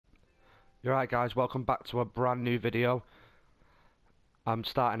You're right, guys, welcome back to a brand new video. I'm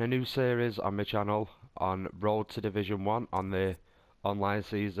starting a new series on my channel on Road to Division 1 on the online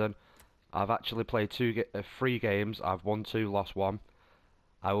season. I've actually played three games. I've won two, lost one.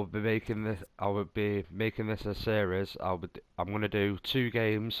 I will be making this a series. I'm going to do 2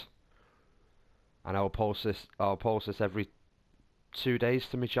 games and I'll post this every 2 days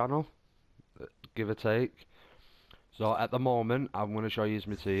to my channel, give or take. So at the moment I'm going to show you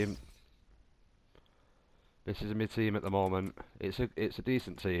my team. This is my team at the moment. It's a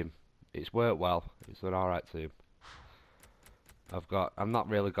decent team. It's worked well. It's an alright team. I've not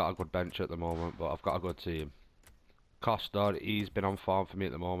really got a good bench at the moment, but I've got a good team. Costa, he's been on form for me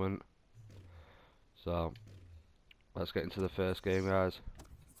at the moment. So let's get into the first game, guys.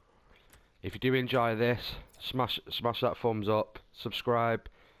 If you do enjoy this, smash that thumbs up, subscribe,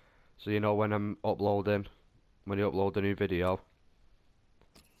 so you know when you upload a new video.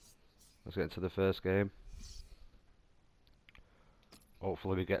 Let's get into the first game.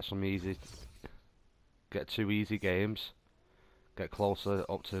 Hopefully we get get 2 easy games, get closer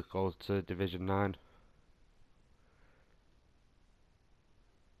up to go to Division 9.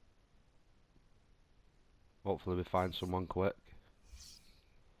 Hopefully we find someone quick.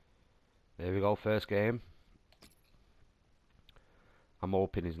 There we go, first game. I'm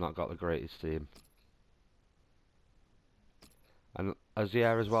hoping he's not got the greatest team. And as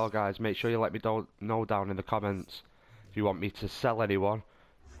well, guys, make sure you let me know down in the comments if you want me to sell anyone,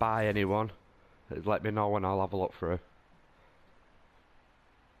 buy anyone. Let me know and I'll have a look through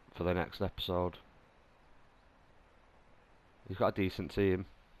for the next episode. He's got a decent team.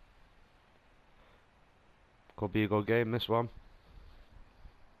 Could be a good game, this one.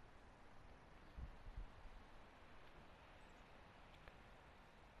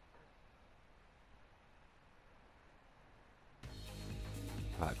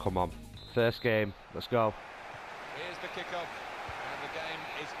 Right, come on. First game. Let's go. Here's the kickoff, and the game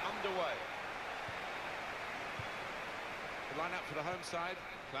is underway. The lineup for the home side: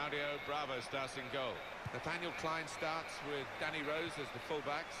 Claudio Bravo starts in goal. Nathaniel Klein starts with Danny Rose as the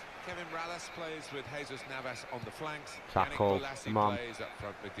fullbacks. Kevin Morales plays with Jesus Navas on the flanks. Tackle, Yannick Bolasie plays up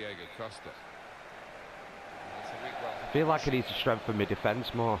front with Diego Costa. I feel like I need to strengthen my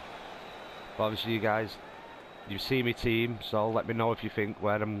defence more. But obviously, you guys, you see my team, so let me know if you think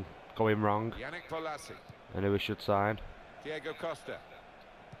where I'm going wrong. Yannick Bolasie. And who we should sign. Diego Costa.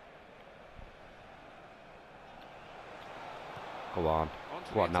 Go on.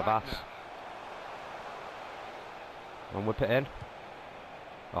 Go on, Navas. And whip it in.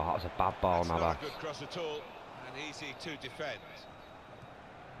 Oh, that was a bad ball, Navas. Not a good cross at all, and easy to defend.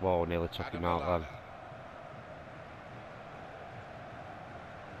 Whoa, nearly took him out then.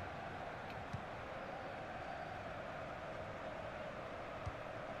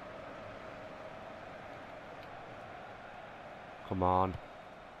 Come on.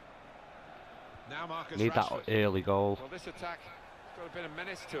 Now Marcus Need that Rashford. early goal. Well, this attack has got a bit of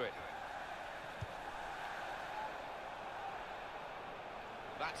menace to it.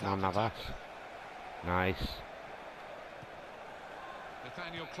 That's Come on, Navas. Nice.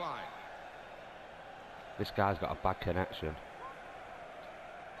 Nathaniel Klein. This guy's got a bad connection.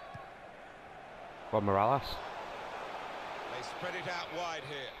 Come on, Morales. They spread it out wide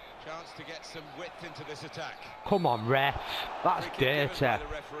here. Chance to get some width into this attack. Come on, ref. That's dirty.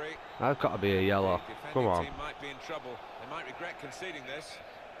 That's got to be a yellow. Come on. Team might be in trouble. They might regret conceding this.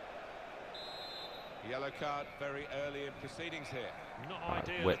 Yellow card very early in proceedings here. Not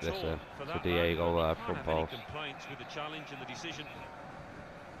ideal whip at this all in for for that Diego moment. front Can't have any post. complaints with the challenge and the decision.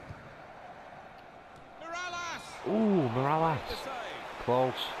 Morales! Ooh, Morales. The save.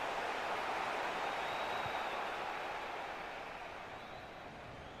 Close.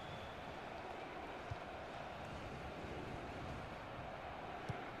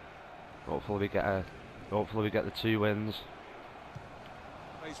 Hopefully we get the 2 wins.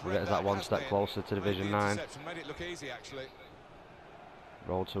 We'll get us that one step closer to Division 9. Made it look easy, actually.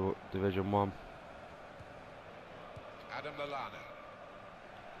 Roll to Division 1. Adam Lallana.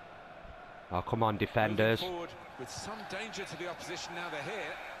 Oh, come on, defenders. Moving forward with some danger to the opposition now they're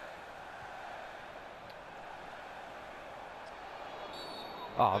here.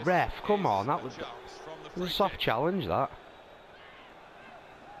 Oh, ref, come on. That was a soft challenge, that.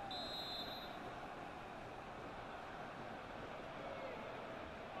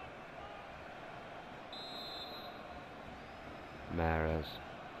 Mares.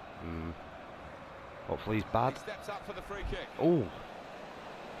 Hopefully he's bad. He steps up for the free kick. Oh.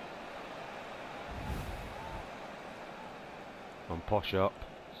 And push up.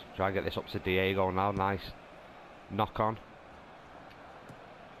 Try and get this up to Diego now. Nice knock on.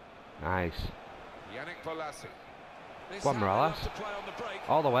 Nice. Yannick Bolasie. This Go on, how they Morales. love to play on the break.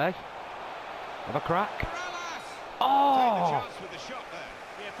 All the way. Have a crack. Morales! Take the Oh! chance with the shot there.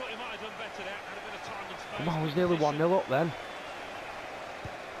 Yeah, thought he might have done better there. Had a bit of time and space. Come on, it was good nearly position. 1-0 up then.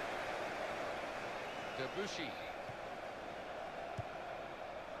 Debuchy.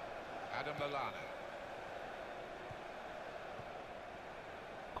 Adam Lallana.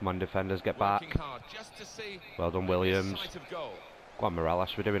 Come on, defenders, get back. Working hard just to see Well done, this Williams. sight of goal. Go on,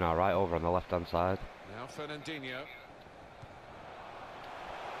 Morales. We're doing all right over on the left-hand side. Now Fernandinho.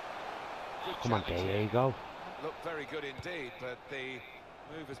 Good Come on, challenge here. Diego. Looked very good indeed, but the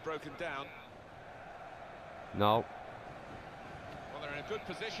move has broken down. No. Well, they're in a good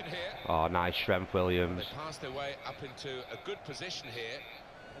position here. Oh, nice strength, Williams. They passed their way up into a good position here,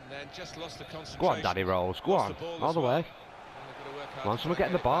 and then just lost the concentration. Go on, Daddy Rose. Go Lost on. the ball All as the well. way. And they've got to work hard Come on, to someone try get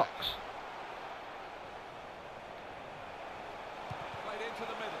in the and it back. box. Played into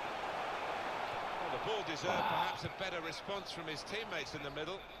the middle. Well, the ball deserved perhaps a better response from his teammates in the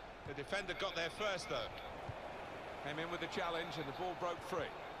middle. The defender got there first, though. Came in with the challenge, and the ball broke free.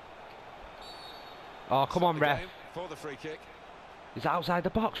 Oh, come on, Stopped the ref. game for the free kick. Is that outside the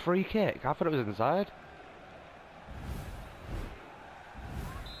box? Free kick. I thought it was inside.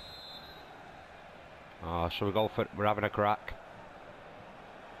 Oh, shall we go for it? We're having a crack.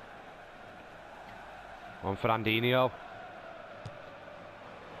 On Fernandinho.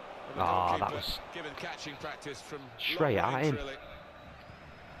 And the Ah, that goalkeeper was given catching practice from straight long at range, him. really.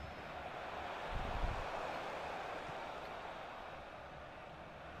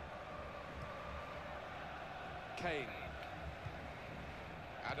 Kane.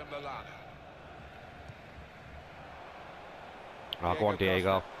 Adam Lallana. Oh, go on,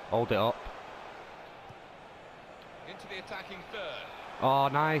 Diego. Hold it up. Into the attacking third. Oh,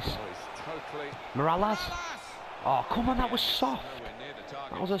 nice. Oh, he's totally... Morales. Oh, come on, that was Yes, soft. nowhere near the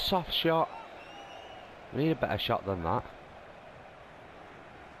target. That was a soft shot. We need a better shot than that.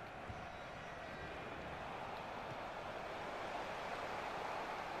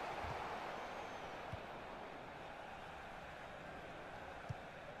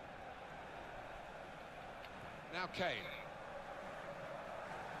 Now Kane.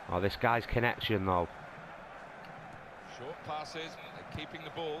 Oh, this guy's connection, though. Short passes, they're keeping the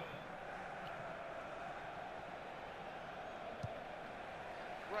ball.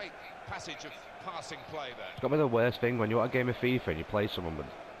 Great passage of passing play there. It's got to be the worst thing when you're at a game of FIFA and you play someone with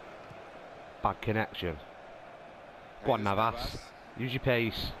bad connection. Go on, Navas. Use your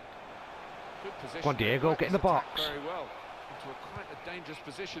pace. Good position. Go on, Diego, Worked get in the his attack box. Very well. Into a quite a dangerous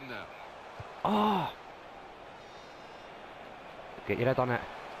position now. Oh! Get your head on it.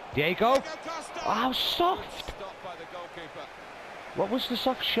 Diego! Diego Costa! Oh, how Good soft! stop by the goalkeeper. What was the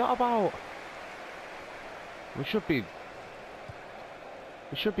soft shot about? We should be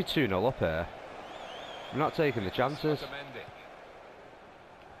 2-0 up here. We're not taking the chances. Otamendi.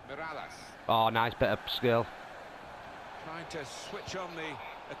 Morales. Oh, nice bit of skill. Trying to switch on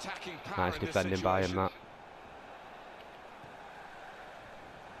the attacking power Nice in this defending by him, situation. that.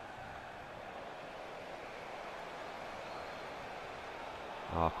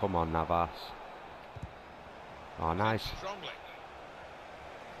 Oh, come on, Navas. Oh, nice. Strongly.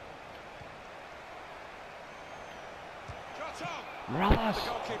 Shot on. Morales! The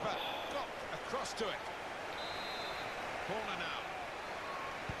goalkeeper got across to it. Corner now.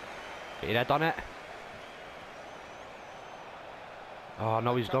 Get your head on it. Oh,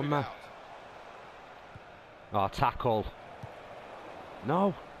 no, he's done there. Oh, tackle.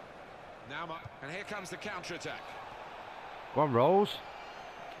 No. Now, and here comes the counter-attack. Go on, Rose.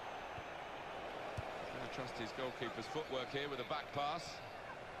 Going to trust his goalkeeper's footwork here with a back pass.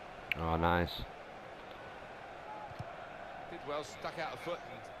 Oh, nice. Did well, stuck out a foot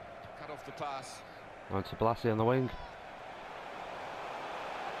and cut off the pass. On to Bolasie on the wing.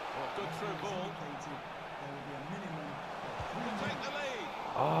 Well, good through ball. Will take the lead.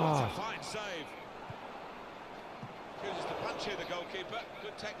 Oh. What a fine save. Chooses to punch here, the goalkeeper.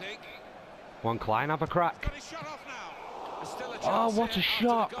 Good technique. One Klein, have a crack. Got his shot off now. There's still a Oh, chance what a here after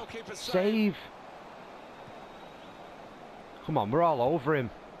shot. the goalkeeper's Save. Come on, we're all over him.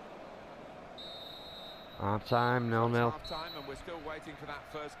 Half time, 0-0. Half time, and we're still waiting for that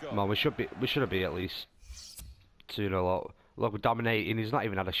first goal. Come on, we should be at least 2-0 up. Look, we're dominating. He's not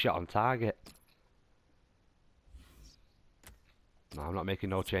even had a shot on target. No, I'm not making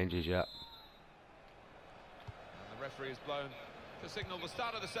no changes yet. And the referee has blown to signal the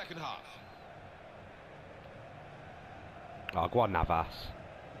start of the second half. Oh, go on, Navas.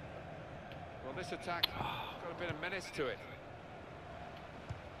 Well, this attack got a bit of menace to it.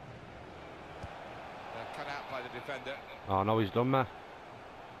 They're cut out by the defender. Oh, no, he's done there.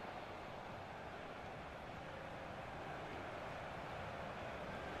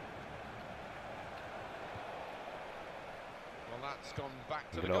 It's gone back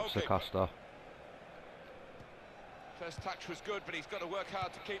to the Give it up to goalkeeper. Costa. First touch was good, but he's got to work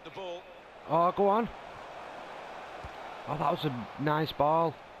hard to keep the ball. Oh, go on. Oh, that was a nice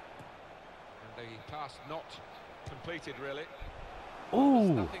ball. And the pass not completed, really. Ooh.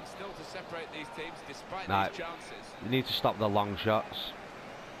 There's nothing still to separate these teams, despite these chances. You need to stop the long shots.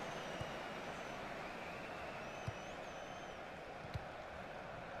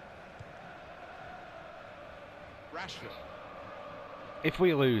 Rashford. If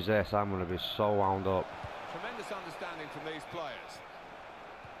we lose this, I'm going to be so wound up. Tremendous understanding from these players.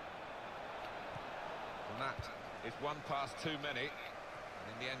 And that is one pass too many. And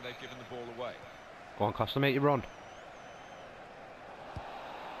in the end, they've given the ball away. Go on, Costa, make you run.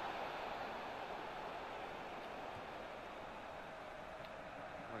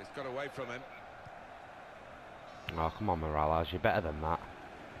 Well, he's got away from him. Oh, come on, Morales, you're better than that.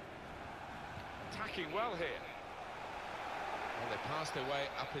 Attacking well here. Well, they passed their way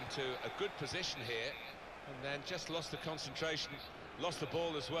up into a good position here, and then just lost the concentration, lost the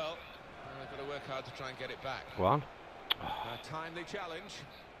ball as well. And they've got to work hard to try and get it back. Go on. A timely challenge.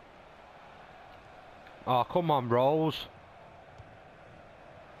 Oh, come on, Rolls.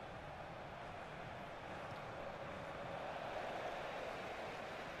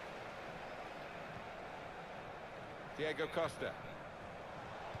 Diego Costa.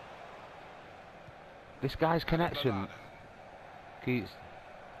 This guy's connection. He's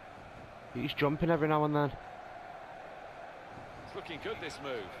jumping every now and then. It's looking good, this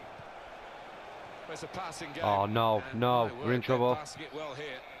move. There's a passing game. Oh no, no, we're in trouble. Well here.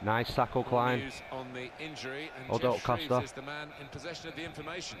 Nice tackle, Klein. On the injury, and Hold up, Jeff Costa. Shreves is the man in possession of the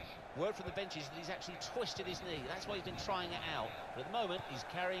information. Word from the benches that he's actually twisted his knee. That's why he's been trying it out. But at the moment, he's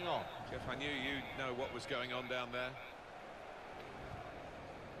carrying on. Jeff, I knew you'd know what was going on down there.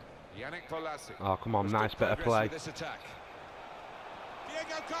 Yannick Bolasie. Oh, come on, nice bit of play. This attack.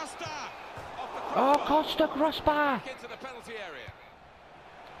 Diego Costa. Off the Oh, crossbar. Costa, crossbar. Back into the penalty area.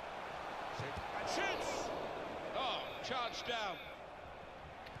 And shoots. Oh, charged down.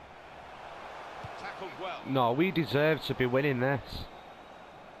 Tackled well. No, we deserve to be winning this.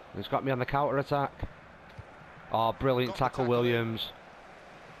 He's got me on the counter attack. Oh, brilliant tackle, Williams.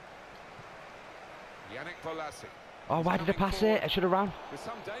 Yannick Bolasie. Oh, why did I pass it? I should have ran. With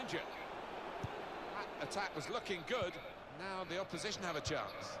some danger. That attack was looking good. Now the opposition have a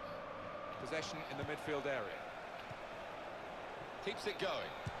chance. Possession in the midfield area. Keeps it going.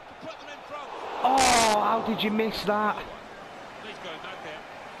 To put them in front. Oh, how did you miss that? He's going back there.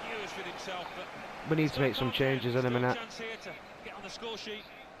 Furious with himself, but We need to make some changes in a minute. chance here to get on the score sheet.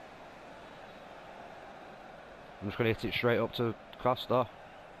 I'm just going to hit it straight up to Costa.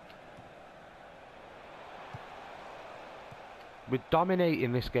 We're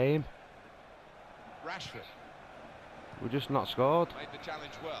dominating this game. Rashford We're just not scored. made the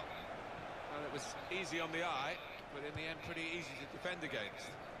challenge well. Well, it was easy on the eye, but in the end pretty easy to defend against.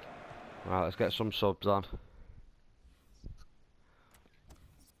 Right, let's get some subs on.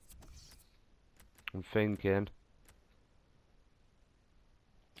 I'm thinking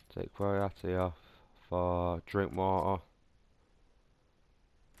take Variety off for drink water.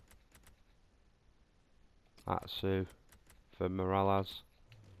 Atsu for Morales.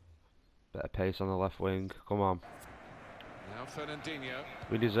 Bit of pace on the left wing. Come on. Now Fernandinho.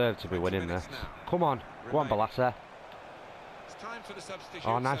 We deserve to be 20 winning minutes this. now. Come on. Go on, Remain. Balassi. It's time for the substitution.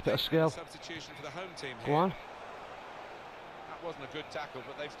 Oh, nice bit of skill. Substitution for the home team Go here. on. That wasn't a good tackle,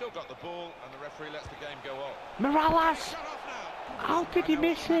 but they've still got the ball, and the referee lets the game go on. Morales! Shut off now. How did he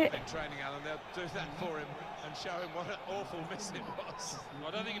miss it? In training, Alan, they'll do that for him and show him what an awful miss it was. I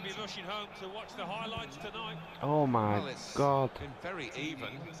don't think he'll be rushing home to watch the highlights tonight. Oh my Well, it's God. been very even.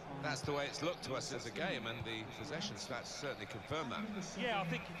 That's the way it's looked to us as a game, and the possession stats certainly confirm that. Yeah, I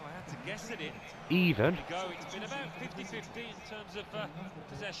think if I had to guess at it, Even. go, it's been about 50-50 in terms of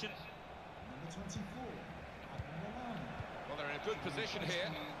possession. Well, they're in a good position here.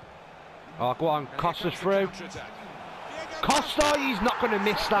 Oh, go on. And here Costa's comes the through. counter-attack. Diego Costa, he's not going to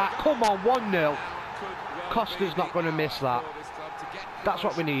miss that. Come on, 1-0. Could well Costa's be not the going to hour miss that. for this club to get That's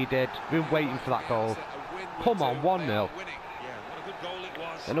what we needed. We've been waiting for that goal. a win would Come on, do. 1-0. They are winning. Yeah, what a good goal it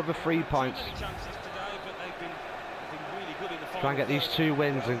was. Another 3 points. Too many chances today, but they've been really good in the final Try and get these 2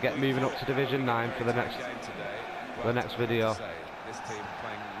 wins and get moving up to Division 9 for the next Game today, the but next I have to video. say, this team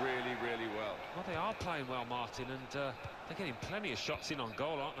playing really, really well. Well, they are playing well, Martin, and they're getting plenty of shots in on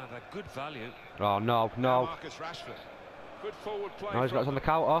goal, aren't they? They're good value. Oh, no, Now no. Marcus Rashford. Good forward play. No, he's got us from on the them.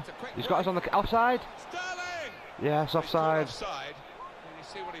 counter. It's a quick He's got us break. on the offside. Sterling! Yes, He's called offside. offside. And you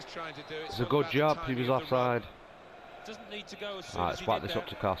see what he's trying to do. It's all a good about the job. He timing was of the run. offside. Doesn't need to go as soon Alright, as let's he whack did this there. up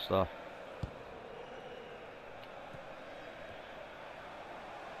to Costa.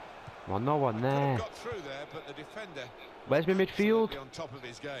 Well, no one Could have there. got through there, but the defender Where's my midfield? absolutely on top of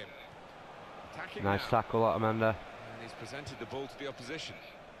his game. Attacking Nice now. tackle, that Amanda. And he's presented the ball to the opposition.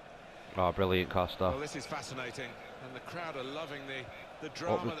 Oh, brilliant, Costa. Well, this is fascinating, and the crowd are loving the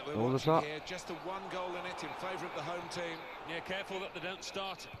drama that we're over the watching top. here. Just a one goal in it in favour of the home team. Yeah, careful that they don't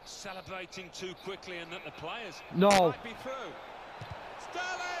start celebrating too quickly and that the players No. Might be through.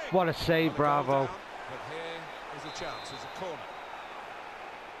 Sterling! What a save, Well, the goal Bravo. down, but here is a chance. It's a corner.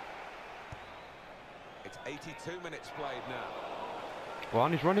 It's 82 minutes played now. Go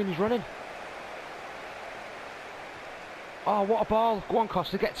on, he's running, he's running. Oh, what a ball. Go on,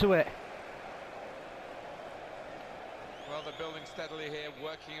 Costa, get to it. Well, they're building steadily here,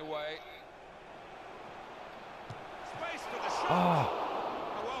 working away. Space for the shot.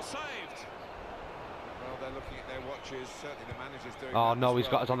 Oh, Well saved. Well, they're looking at their watches. Certainly the manager's doing oh that no, as he's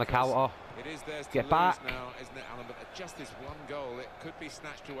well, got us on the because counter. It is theirs to Get lose back. now, isn't it, Alan? But just this one goal, it could be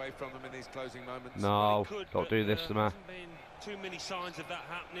snatched away from them in these closing moments. No, They could, don't but do this to me. hasn't been too many signs of that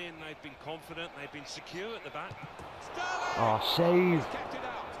happening. They've been confident, they've been secure at the back. Sterling! Oh, save. He's kept it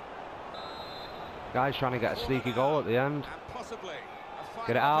out. Guy's trying to get a sneaky goal at the end. And possibly a final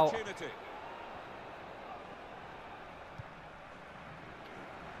Get it out. opportunity.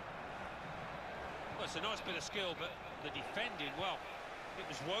 Well, it's a nice bit of skill, but the defending, well, it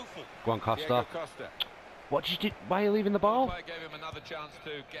was woeful. Go on, Costa. Diego Costa. What did you do? Why are you leaving the ball? Player gave him another chance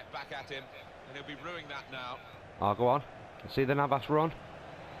to get back at him, and he'll be ruining that now. Oh, go on. See the Navas run.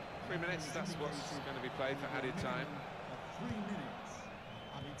 3 minutes, that's what's going to be played for added time. 3 minutes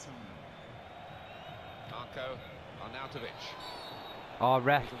added time. Marco Arnautovic. Oh,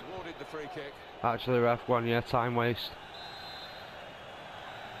 ref. He's awarded the free kick. Actually, ref, 1 year time waste.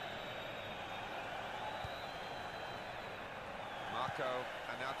 Marco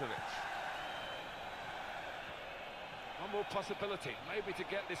Arnautovic. One more possibility, maybe to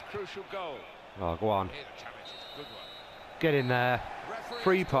get this crucial goal. Oh, go on. Here the challenge is a good one. Get in there. Referee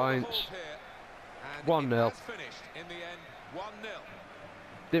 3 has called the points. halt here, and 1-0. it has finished in the end 1-0.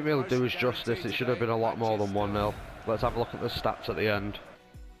 Didn't really do us justice. It should have been a lot more than 1-0. Let's have a look at the stats at the end.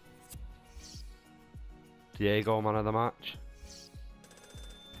 Diego, man of the match.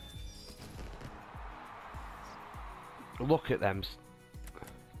 Look at them.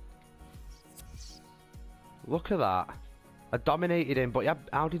 Look at that. I dominated him, but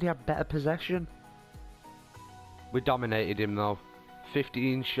how did he have better possession? We dominated him though.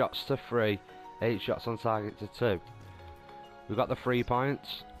 15 shots to 3, 8 shots on target to 2. We got the 3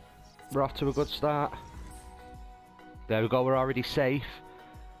 points. We're off to a good start. There we go. We're already safe.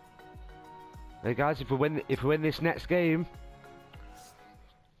 Hey guys, if we win this next game,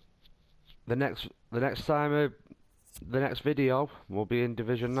 the next video will be in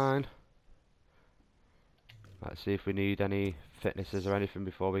Division 9. Let's see if we need any fitnesses or anything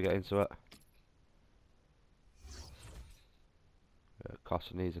before we get into it.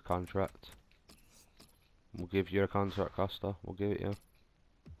 Costa needs a contract. We'll give you a contract, Costa. We'll give it you.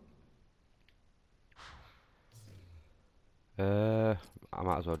 I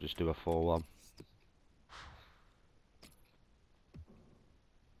might as well just do a full one.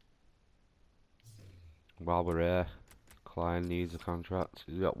 While we're here, Klein needs a contract.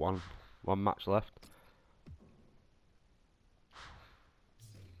 He's got one match left.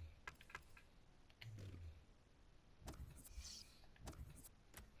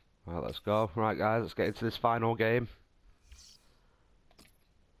 Right, let's go. Right, guys, let's get into this final game.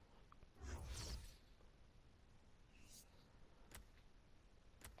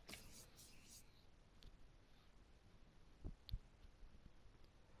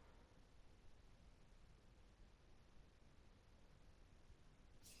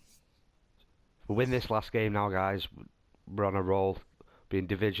 If we win this last game now, guys, we're on a roll. Be in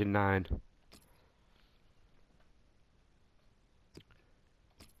Division 9.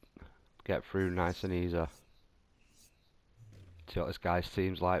 Get through nice and easy. See what this guy's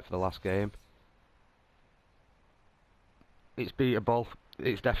team's like for the last game. It's beatable.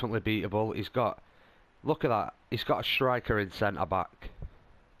 It's definitely beatable. He's got, look at that. He's got a striker in centre back.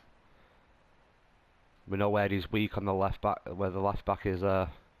 We know where he's weak on the left back, where the left back is.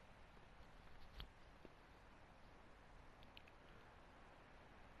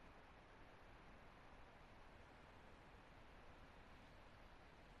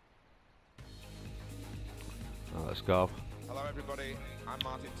 Let's go. Hello everybody, I'm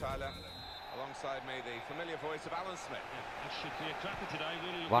Martin Tyler. Alongside me, the familiar voice of Alan Smith. Yeah, this should be a cracker today,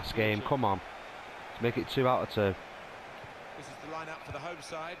 really. Last game, come on. Let's make it 2 out of 2. This is the lineup for the home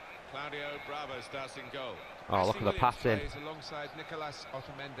side. Claudio Bravo starts in goal. Oh, look at the passing. Plays alongside Nicolas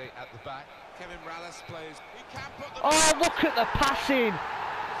Otamendi at the back. Kevin Rallis plays. He can put the Oh, look at the passing! It's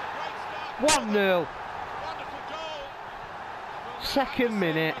a great 1-0. Wonderful goal. Second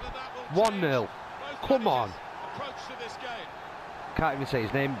minute. 1-0. Come on. Approach to this game. Can't even say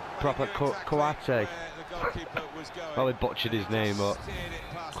his name proper. Kouate. Probably butchered his name up.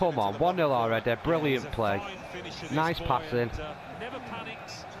 Come on, 1-0 already. Brilliant play. Nice passing. Never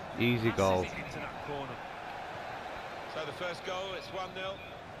panics. Easy goal. Passes it into that corner. So the first goal, it's 1-0.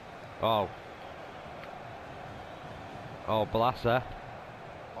 Oh. Oh, Blasa.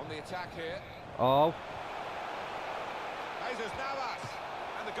 On the attack here. Oh. Jesus Navas.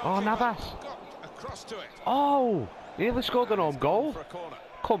 And the Oh, goalkeeper Navas. got across to it. Oh. Nearly scored an own goal. For a corner.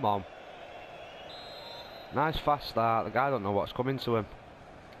 Come on. Nice fast start. The guy don't know what's coming to him.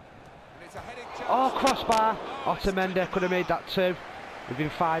 And it's a heading chance. Oh, crossbar. Otamendi could have made that too within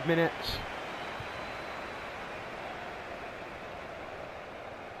 5 minutes.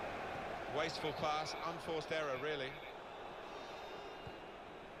 Wasteful pass, unforced error really.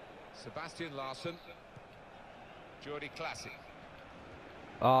 Sebastian Larsson. Jordi Classic.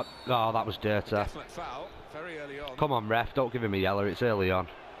 Oh, that was dirty. Definite foul, very early on. Come on, ref. Don't give him a yellow. It's early on.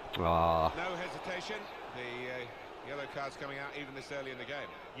 Oh. No hesitation. The yellow card's coming out even this early in the game.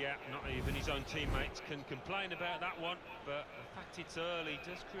 Yeah, not even his own teammates can complain about that one, but the fact it's early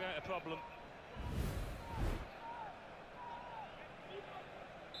does create a problem.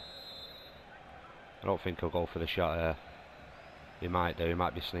 I don't think he'll go for the shot here. He might do. He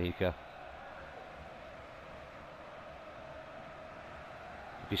might be sneaker.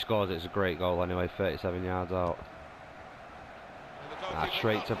 If he scores, it's a great goal anyway. 37 yards out. And the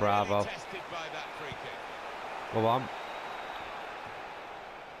Straight to Bravo. really tested by that free kick. Go on.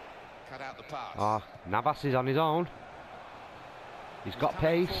 Cut out the pass. Oh, Navas is on his own. He's got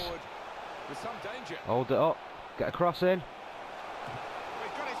coming pace. forward with some danger. Hold it up. Get a cross in.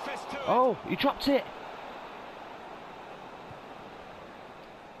 We've got his fist to it. Oh, he dropped it.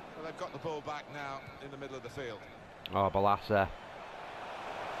 Well, they've got the ball back now in the middle of the field. Oh, Balassi. Letting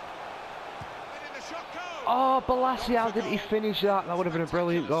the shot go. Oh, Balassi, how did he finish that? That would have been a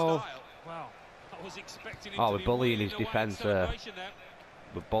brilliant goal. Wow, I was expecting him Oh, to we're be bullying wheeling his away in defence celebration there.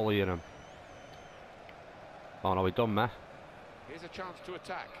 We're bullying him. Oh no, we done, meh? Here's a chance to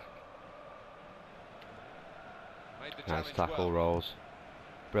attack. Made the Nice challenge tackle, well. Rose.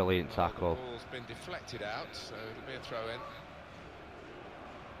 Brilliant Well, tackle. The ball's been deflected out, so it'll be a throw in.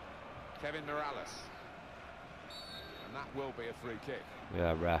 Kevin Morales. And that will be a free kick.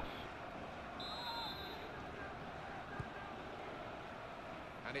 Yeah, ref.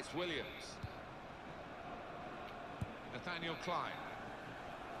 And it's Williams. Nathaniel Klein.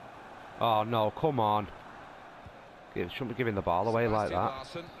 Oh no, come on. Shouldn't be giving the ball away like Sebastian that.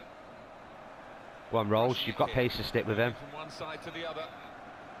 Larsson. Go on, Rose. Rushing You've got in. pace to stick with him. From one side to the other.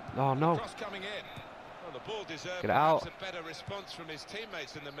 Oh no. Cross coming in. Well, the ball deserved Get it out. perhaps a better response from his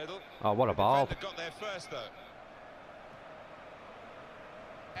teammates in the middle. Oh, what a The ball. defender got there first though.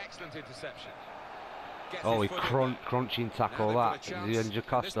 Excellent interception. Gets Oh, he his foot in crunching there. tackle Now that. they've got a Is he chance injured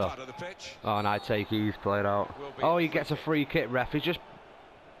in this Costa? part of the pitch. Oh, and I take he's played out. Will be Oh, he free gets a kick. free kick, ref. He just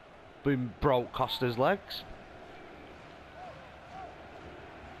boom broke Costa's legs.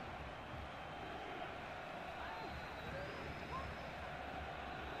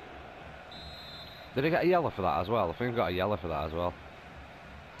 Did he get a yellow for that as well? I think he got a yellow for that as well.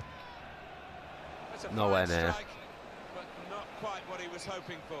 That's a Nowhere fine near. strike, but not quite what he was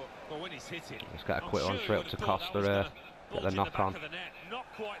hoping for. Well, when he's hit it, Let's get a I'm quick one sure straight you up to would have thought Costa that was here. gonna Get bolt the in knock back on. of the net. Not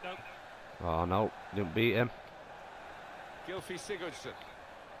quite though. Oh no, didn't beat him. Gylfi Sigurdsson.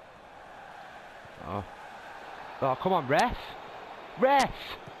 Oh. Oh, come on, ref! Ref!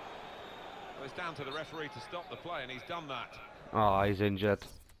 Well, it's down to the referee to stop the play, and he's done that. Oh, he's injured.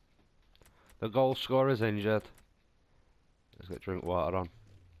 The goal scorer's injured. Let's get drink water on.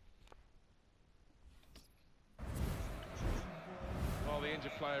 Well, the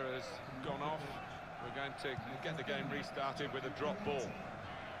injured player has gone off. We're going to get the game restarted with a drop ball.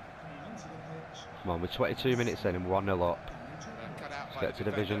 Come on, we're 22 minutes in and 1-0 up. Cut out Let's by get the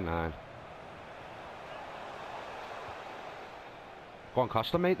to Division defender. 9. Go on,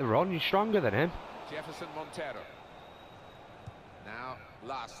 Costa, make the run. You're stronger than him. Jefferson Montero. Now,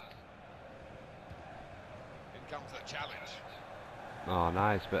 last. In comes the challenge. Oh,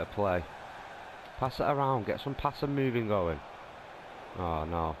 nice bit of play. Pass it around. Get some pass and moving going. Oh,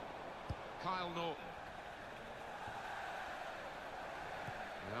 no. Kyle Norton.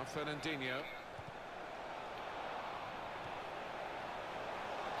 Now Fernandinho.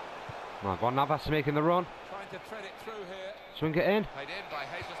 Come on, go on, Navas making the run. Trying to thread it through here. Swing it in. Played in by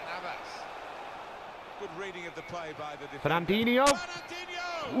Jesus Navas. Good reading of the play by the defender. Fernandinho.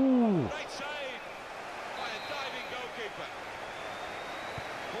 Fernandinho! Ooh. Great save by a diving goalkeeper.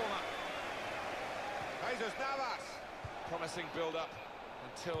 Corner. Jesus Navas. Promising build-up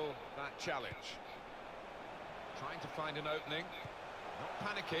until that challenge. Trying to find an opening.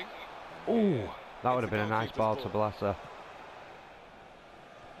 Not panicking. Ooh, that would have It's the been a nice ball goalkeeper's to Blesser.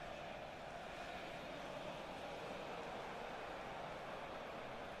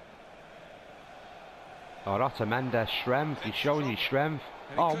 Oh, Otamendi, strength. He's showing you strength.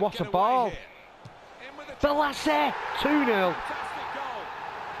 And he Oh, could what get a away ball! here. In with the Blesser! 2-0. fantastic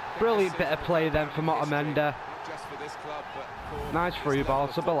goal. Brilliant This bit is of will play go then down from in history, Otamendi. not just for this club, but for Nice this free level ball of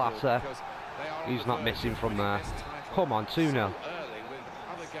to football, Balassa. because they are on He's the not verge missing of from winning there. this title Come on, 2-0. so early with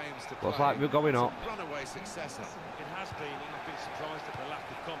other games to Looks play. like we're going It's a up. runaway successor. It has been, and I've been surprised at the lack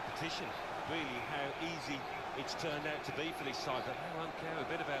of competition. Really, how easy it's turned out to be for this side, but they won't care a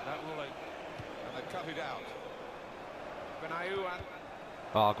bit about that, will they? And they've cut it out. Benayoun.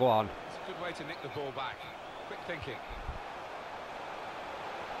 Oh, go on. It's a good way to nick the ball back. Quick thinking.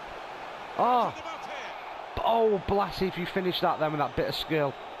 Oh, Put them up here. oh, Blassie, if you finish that then with that bit of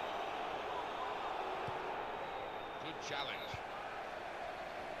skill. Good challenge.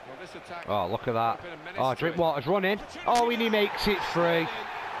 Well, this attack. Oh, look at that. A bit of menace Oh, to it. Drinkwater's running. Oh, and he makes it free. Very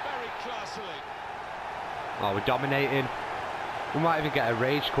classily. Oh, we're dominating. We might even get a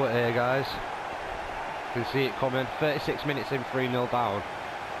rage quit here, guys. You can see it coming. 36 minutes in, 3-0 down.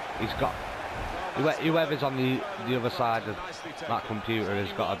 He's got... Whoever's on the other side of that computer has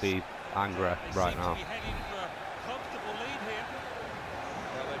got to be angry right now.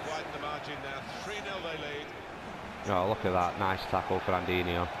 Well, they've widened the margin now. 3-0 they lead. Oh, look at that. Nice tackle for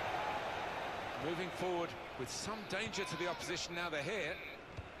Andinho. Moving forward with some danger to the opposition now they're here.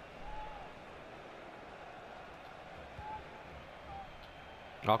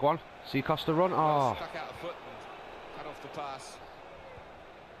 Oh, go on. See Costa run. Well, Oh, stuck out the foot and cut off the pass.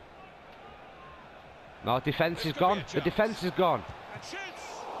 no, defence is gone. The defence is gone. And shoots!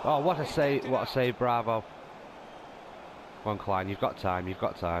 Oh, what a save. What a save. Bravo. Come on, Klein. You've got time. You've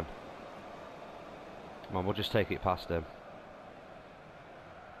got time. Come on, we'll just take it past him.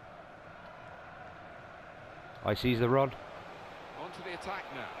 Oh, he sees the run. On to the attack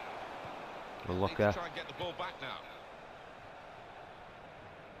now. Well, Need look to here. try and get the ball back now.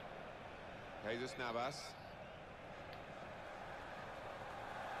 Jesus Navas.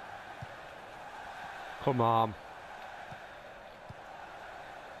 Come on.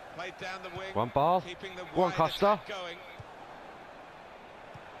 Played down the wing. One ball. Keeping the Go on, wide Costa. attack going.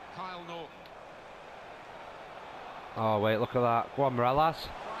 Kyle Norton. Oh, wait, look at that. Go on, Morelos.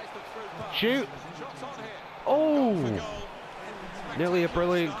 Tries the through pass. Shoot. Shots on here. Oh, For goal. nearly a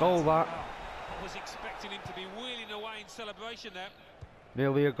brilliant goal, that. I was expecting him to be wheeling away in celebration there.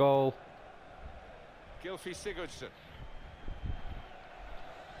 Nearly a goal. Gylfi Sigurdsson.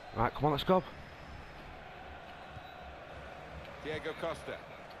 Right, come on, let's go. Diego Costa.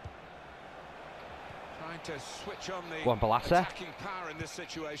 Trying to switch on the Go on, Balassa. attacking power in this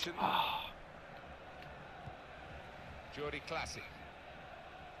situation. Jordi Classy.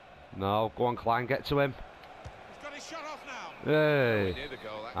 No, go on, Klein, get to him. He's got his shot off now. Hey. Near the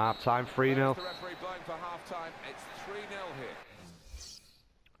goal. Half time, There's 3-0. the referee blowing for half time. It's 3-0 here.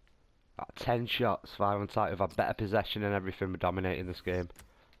 10 shots, 5 on target. We've had better possession and everything. We're dominating this game.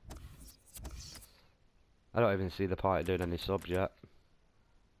 I don't even see the point of doing any subs yet.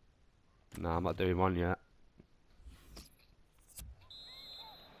 No, I'm not doing one yet.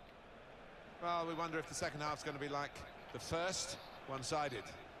 Well, we wonder if the second half's going to be like the first, one-sided.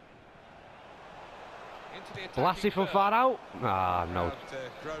 Into the attacking Blassie from third. far out. Ah, no.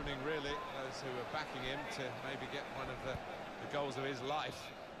 Crowd, groaning really, those who are backing him to maybe get one of the goals of his life.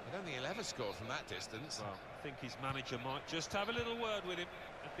 I don't think he'll ever score from that distance. Well, I think his manager might just have a little word with him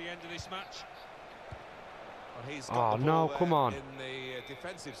at the end of this match. Well, he's got the no, ball come there on. in the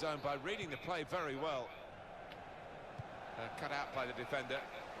defensive zone by reading the play very well. Cut out by the defender.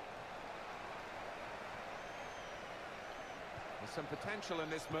 There's some potential in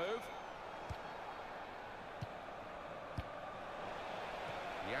this move.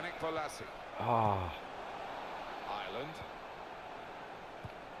 Yannick Bolasie. Oh, Ireland.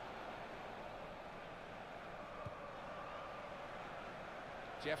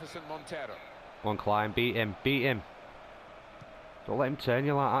 Jefferson Montero. go on, Klein, beat him, beat him. Don't let him turn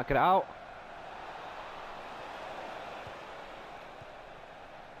you like that. Get it out.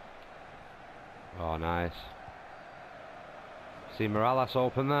 Oh, nice. See Morales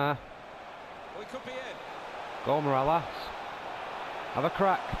open there. We could be in. Go, Morales. Have a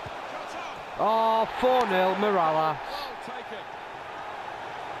crack. Shots off. Oh, 4-0, Morales. Well taken.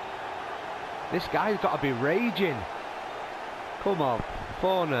 This guy's got to be raging. Come on,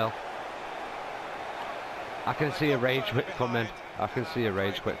 4-0. I can see a rage quit coming. I can see a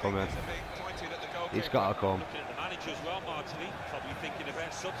rage quit coming. Pointed at the He's got to come. Looking at the manager as well, Martinelli, probably thinking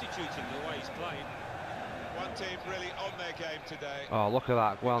about substituting the way he's playing. One team really on their game today. Oh, look at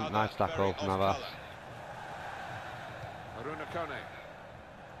that. Well, nice tackle, Navas. Aruna Kone.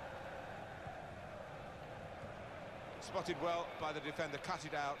 Spotted well by the defender, cut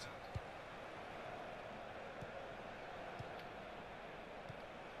it out.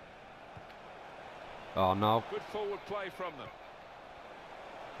 Oh, no. Good forward play from them.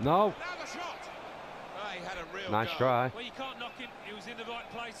 No. Now the shot. Oh, he had a real Nice go. try. Well, you can't knock him. He was in the right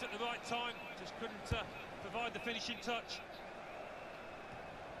place at the right time. Just couldn't provide the finishing touch.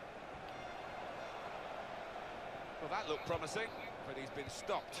 Well, that looked promising, but he's been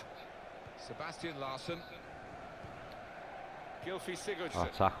stopped. Sebastian Larsson. Gylfi Sigurdsson.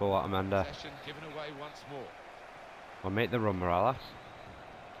 Oh, tackle, Otamendi. Possession given away once more. Well, make the run, Morales.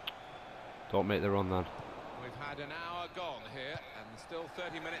 Don't make the run then. We've had an hour gone here, and still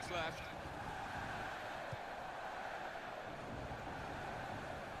 30 minutes left.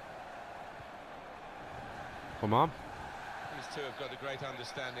 Come on. These two have got a great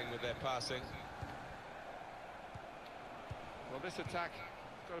understanding with their passing. Well, this attack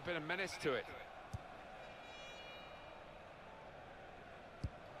got a bit of menace to it.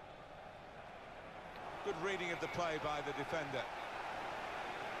 Good reading of the play by the defender.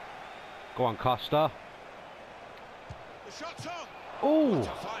 Go on, Costa. The shot's on. Oh, What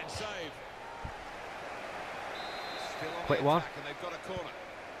a fine save. Still on quick the one. attack, and they've got a corner.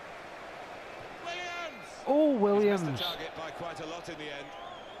 Williams! Oh, He's Williams. missed the target by quite a lot in the end.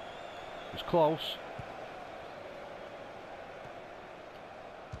 It's close.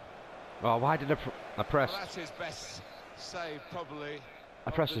 Oh, why did I press? Well, that's his best save, probably. I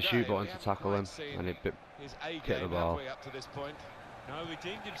of pressed the shoot day. button We to haven't tackle quite him, seen and it his A hit the game, ball. have we, up to this point? No,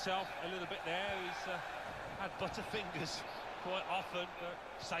 redeemed himself a little bit there. He's had butterfingers quite often,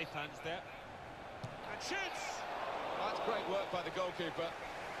 but safe hands there. And shoots! Well, that's great work by the goalkeeper.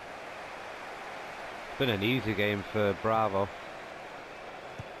 been an easy game for Bravo.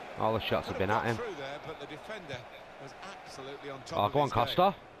 All the shots have Could been at got him. through there, but the defender was absolutely on top Oh, of go on, his game.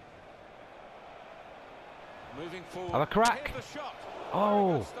 Costa. Moving forward. Have a crack. Here's the shot. Oh.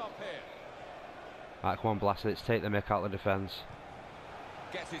 Very good stop here. Right, come on, blast it. Take the mick out of the defence.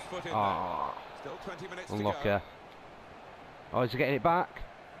 Gets his foot in Oh, there. Still 20 minutes to unlucky. go. Oh, is he getting it back?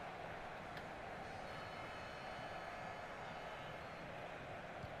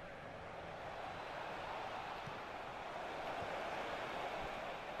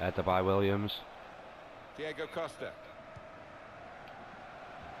 Header by Williams. Diego Costa.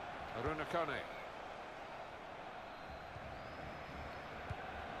 Aruna Kone.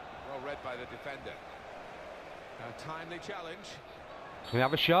 Well read by the defender. A timely challenge. Can we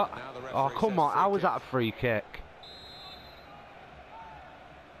have a shot? Now the Oh, referee come says on. free How was kick. that a free kick?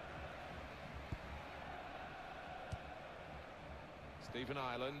 Stephen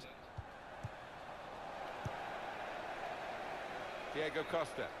Ireland. Diego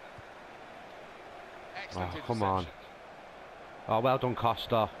Costa. Excellent Oh, come on. interception. Oh, well done,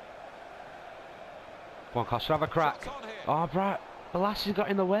 Costa. Come on, Costa, have a crack. Shots on here. Oh, right. The lassie's got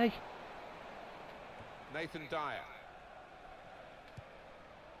in the way. Nathan Dyer.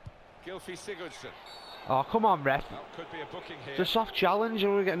 Gylfi Sigurdsson. Oh, come on, ref. Well, could be a booking here. It's a soft challenge,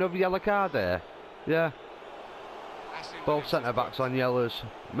 and we get another yellow card there. Yeah, Ashley both Williams centre is backs booked. on yellows.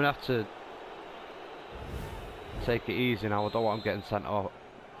 I'm gonna have to take it easy now. I don't want them getting sent off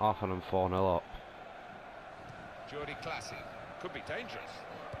and I'm 4-0 up. Jordi Classy. Could be dangerous.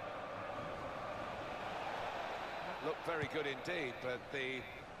 Looked very good indeed, but the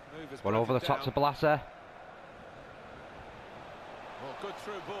move has One over the broken top down. to Blasser. Well, good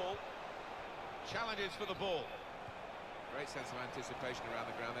through ball. Challenges for the ball. Great sense of anticipation around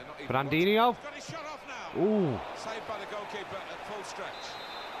the ground. They're not even Fernandinho. watching. He's got his shot off now. Ooh, Saved by the goalkeeper at full stretch.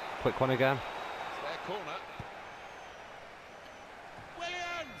 quick one again. It's their corner.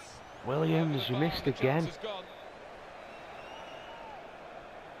 Williams! Williams, Over the you bar, missed the chance again. is gone.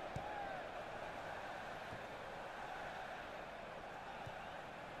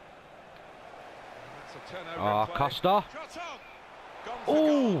 That's a turnover Oh, in play. Costa. Shot on. Gone for Ooh,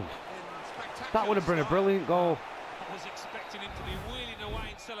 goal in spectacular that would have been a style. brilliant goal. I was expecting him to be wheeling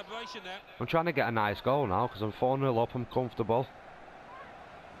away in celebration there. I'm trying to get a nice goal now because I'm 4-0 up. I'm comfortable.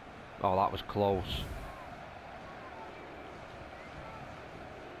 Oh, that was close.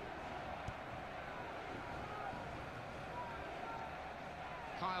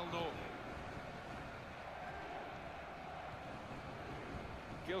 Kyle Norton.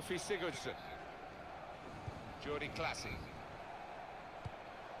 Gylfi Sigurdsson. Jordi Classy.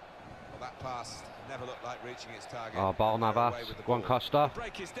 Well, that pass never looked like reaching its target. Oh, ball They're Navas. away with the Go on, ball. Costa. The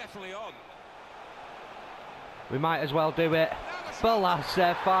break is definitely on. We might as well do it.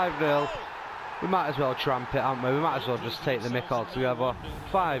 Balassi, 5-0. We might as well tramp it, haven't we? We might as well just take the mick altogether.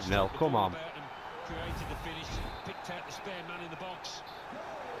 5-0, come on. Created the finish, picked out the spare man in the box.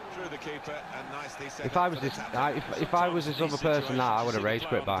 Through the keeper and nicely set If up I was for the this, tap-in. if I was this other person now, I would have rage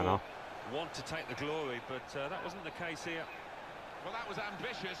quit by now. Want to take the glory, but that wasn't the case here. Well, that was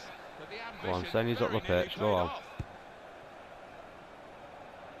ambitious, but the Go on, ambition send these up the very nearly pitch, paid go on. off.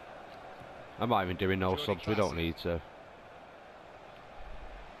 I'm not even doing no subs, we don't need to.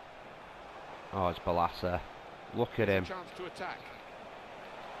 Oh, it's Balassi. Look at him. Chance to attack.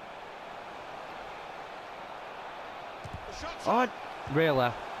 The shot's Oh,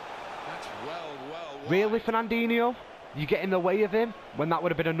 really? That's well Really, wide. Fernandinho? You get in the way of him when that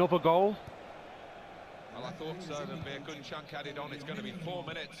would have been another goal? Well, I thought so. There'll be a good chunk added on. It's going to be 4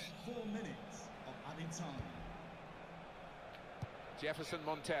 minutes. 4 minutes of added time. Jefferson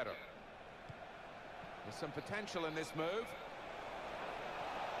Montero. There's some potential in this move.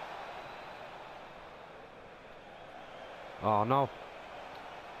 Oh, no.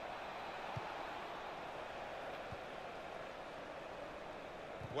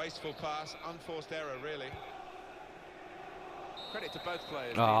 Wasteful pass, unforced error, really. Credit to both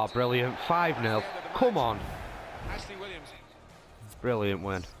players. Oh, brilliant. 5-0. Come on. Ashley Williams. Brilliant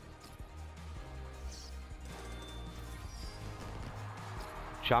win.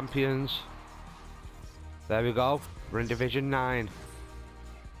 Champions. There we go. We're in Division 9.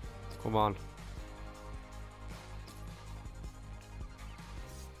 Come on.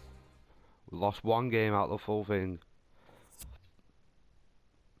 We lost one game out of the full thing.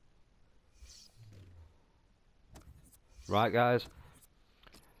 Right, guys.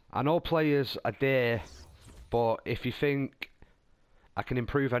 I know players are there, but if you think I can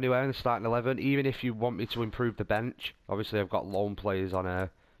improve anywhere in the starting 11, even if you want me to improve the bench, obviously I've got loan players on here.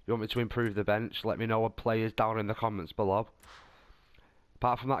 You want me to improve the bench, let me know what players down in the comments below.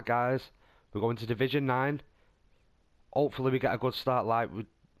 Apart from that, guys, we're going to Division 9. Hopefully we get a good start like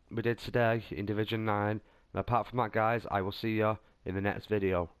we did today in Division 9. And apart from that, guys, I will see you in the next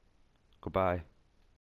video. Goodbye.